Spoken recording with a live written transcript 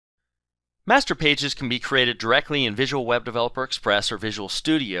Master pages can be created directly in Visual Web Developer Express or Visual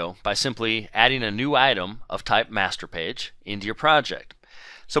Studio by simply adding a new item of type master page into your project.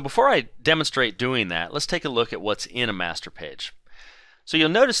 So before I demonstrate doing that, let's take a look at what's in a master page. So you'll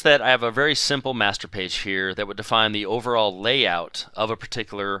notice that I have a very simple master page here that would define the overall layout of a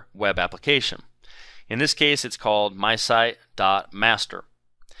particular web application. In this case, it's called mysite.master.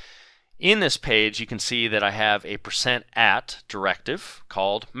 In this page, you can see that I have a %@ directive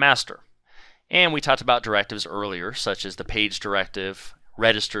called master. And we talked about directives earlier, such as the page directive,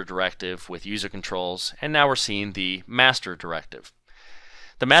 register directive with user controls, and now we're seeing the master directive.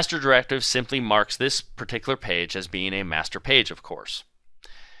 The master directive simply marks this particular page as being a master page, of course.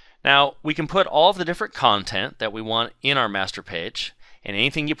 Now, we can put all of the different content that we want in our master page, and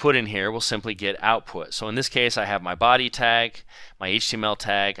anything you put in here will simply get output. So in this case, I have my body tag, my HTML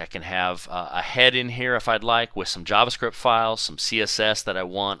tag. I can have a head in here if I'd like with some JavaScript files, some CSS that I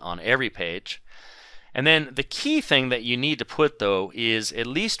want on every page. And then the key thing that you need to put, though, is at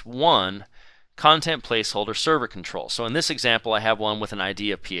least one content placeholder server control. So in this example, I have one with an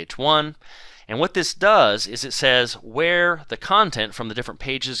ID of ph1. And what this does is it says where the content from the different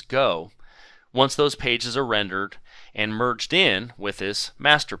pages go once those pages are rendered and merged in with this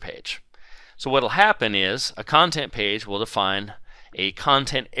master page. So what will happen is a content page will define a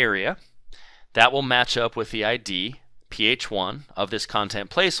content area that will match up with the ID ph1 of this content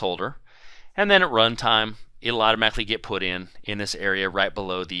placeholder, and then at runtime it'll automatically get put in this area right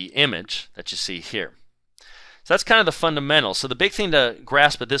below the image that you see here. So that's kind of the fundamentals. So the big thing to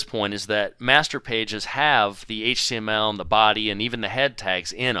grasp at this point is that master pages have the HTML and the body and even the head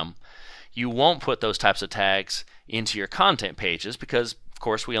tags in them. You won't put those types of tags into your content pages because, of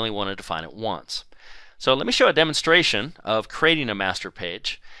course, we only want to define it once. So let me show a demonstration of creating a master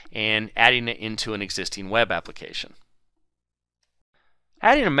page and adding it into an existing web application.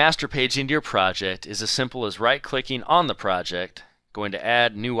 Adding a master page into your project is as simple as right-clicking on the project, going to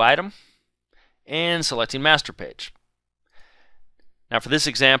Add New Item, and selecting Master Page. Now for this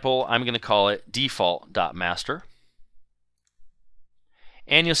example, I'm going to call it default.master.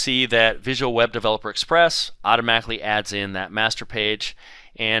 And you'll see that Visual Web Developer Express automatically adds in that master page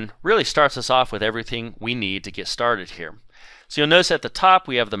and really starts us off with everything we need to get started here. So you'll notice at the top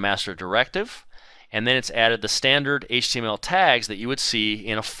we have the master directive, and then it's added the standard HTML tags that you would see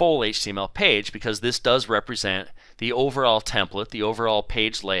in a full HTML page, because this does represent the overall template, the overall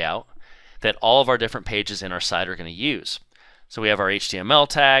page layout that all of our different pages in our site are going to use. So we have our HTML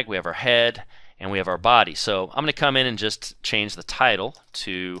tag, we have our head, and we have our body. So I'm going to come in and just change the title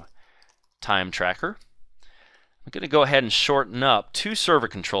to Time Tracker. I'm going to go ahead and shorten up two server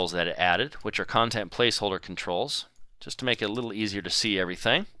controls that it added, which are content placeholder controls, just to make it a little easier to see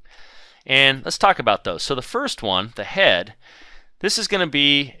everything. And let's talk about those. So the first one, the head, this is going to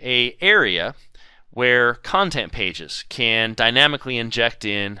be an area where content pages can dynamically inject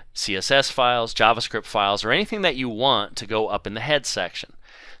in CSS files, JavaScript files, or anything that you want to go up in the head section.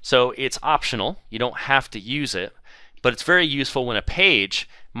 So it's optional, you don't have to use it, but it's very useful when a page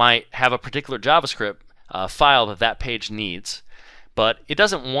might have a particular JavaScript file that page needs, but you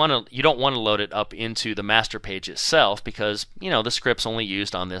don't want to load it up into the master page itself because the script's only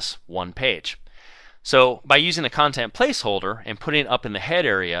used on this one page. So by using a content placeholder and putting it up in the head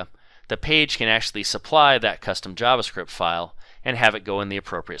area, the page can actually supply that custom JavaScript file and have it go in the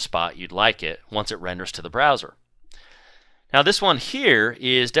appropriate spot you'd like it once it renders to the browser. Now this one here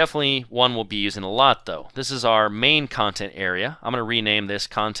is definitely one we'll be using a lot though. This is our main content area. I'm going to rename this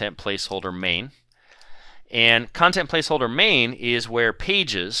content placeholder main. And content placeholder main is where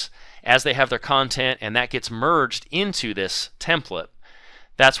pages, as they have their content and that gets merged into this template,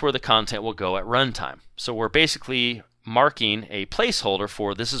 that's where the content will go at runtime. So we're basically marking a placeholder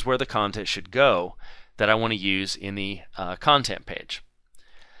for this is where the content should go that I want to use in the content page.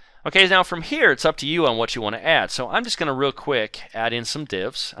 Okay, now from here it's up to you on what you want to add. So I'm just going to real quick add in some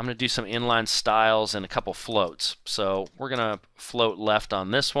divs. I'm going to do some inline styles and a couple floats. So we're going to float left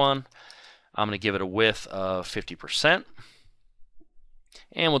on this one. I'm going to give it a width of 50%.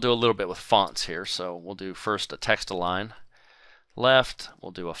 And we'll do a little bit with fonts here. So we'll do first a text align left.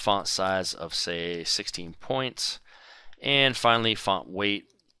 We'll do a font size of say 16 points. And finally font weight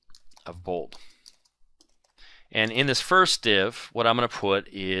of bold. And in this first div, what I'm going to put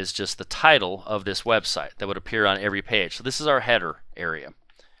is just the title of this website that would appear on every page. So this is our header area.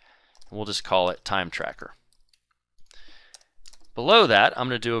 We'll just call it Time Tracker. Below that, I'm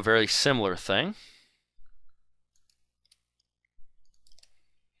going to do a very similar thing,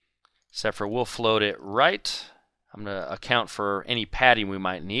 except for we'll float it right. I'm going to account for any padding we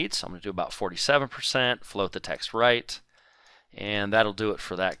might need. So I'm going to do about 47%, float the text right, and that'll do it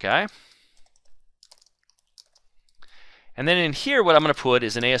for that guy. And then in here, what I'm going to put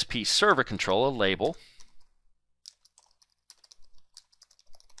is an ASP server control, a label.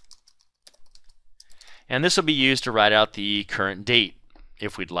 And this will be used to write out the current date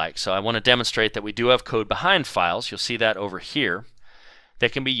if we'd like. So I want to demonstrate that we do have code behind files. You'll see that over here.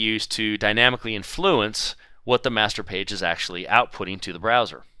 That can be used to dynamically influence what the master page is actually outputting to the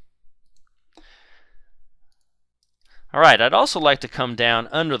browser. Alright, I'd also like to come down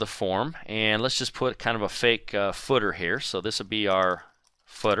under the form and let's just put kind of a fake footer here. So this would be our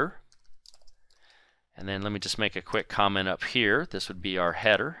footer. And then let me just make a quick comment up here. This would be our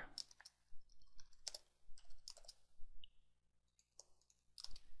header.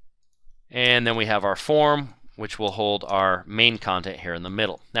 And then we have our form, which will hold our main content here in the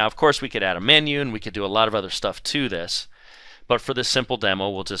middle. Now, of course, we could add a menu and we could do a lot of other stuff to this. But for this simple demo,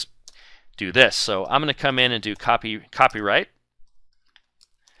 we'll just do this. So I'm going to come in and do copyright.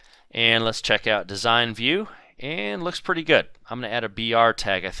 And let's check out design view. And looks pretty good. I'm going to add a BR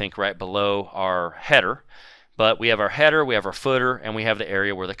tag, I think, right below our header. But we have our header, we have our footer, and we have the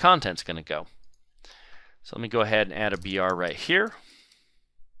area where the content's going to go. So let me go ahead and add a BR right here.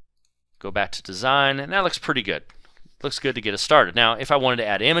 Go back to design, and that looks pretty good. Looks good to get us started. Now, if I wanted to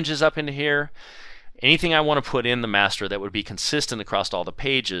add images up into here, anything I want to put in the master that would be consistent across all the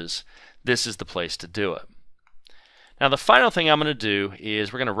pages, this is the place to do it. Now, the final thing I'm going to do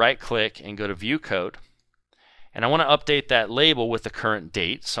is we're going to right-click and go to View Code, and I want to update that label with the current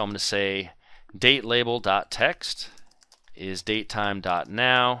date. So I'm going to say datelabel.text is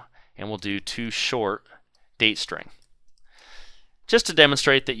datetime.now, and we'll do toShort date string. Just to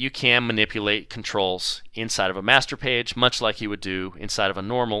demonstrate that you can manipulate controls inside of a master page, much like you would do inside of a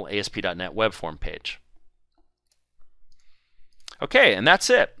normal ASP.NET web form page. Okay, and that's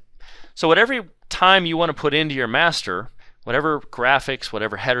it. So whatever time you want to put into your master, whatever graphics,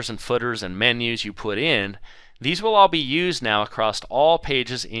 whatever headers and footers and menus you put in, these will all be used now across all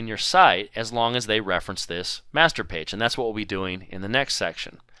pages in your site as long as they reference this master page. And that's what we'll be doing in the next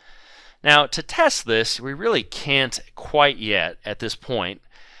section. Now, to test this, we really can't quite yet at this point.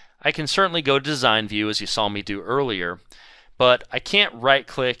 I can certainly go to Design View, as you saw me do earlier, but I can't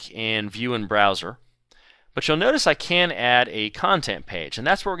right-click and View in Browser. But you'll notice I can add a content page, and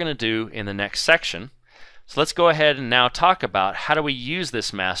that's what we're going to do in the next section. So let's go ahead and now talk about how do we use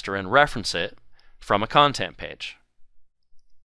this master and reference it from a content page.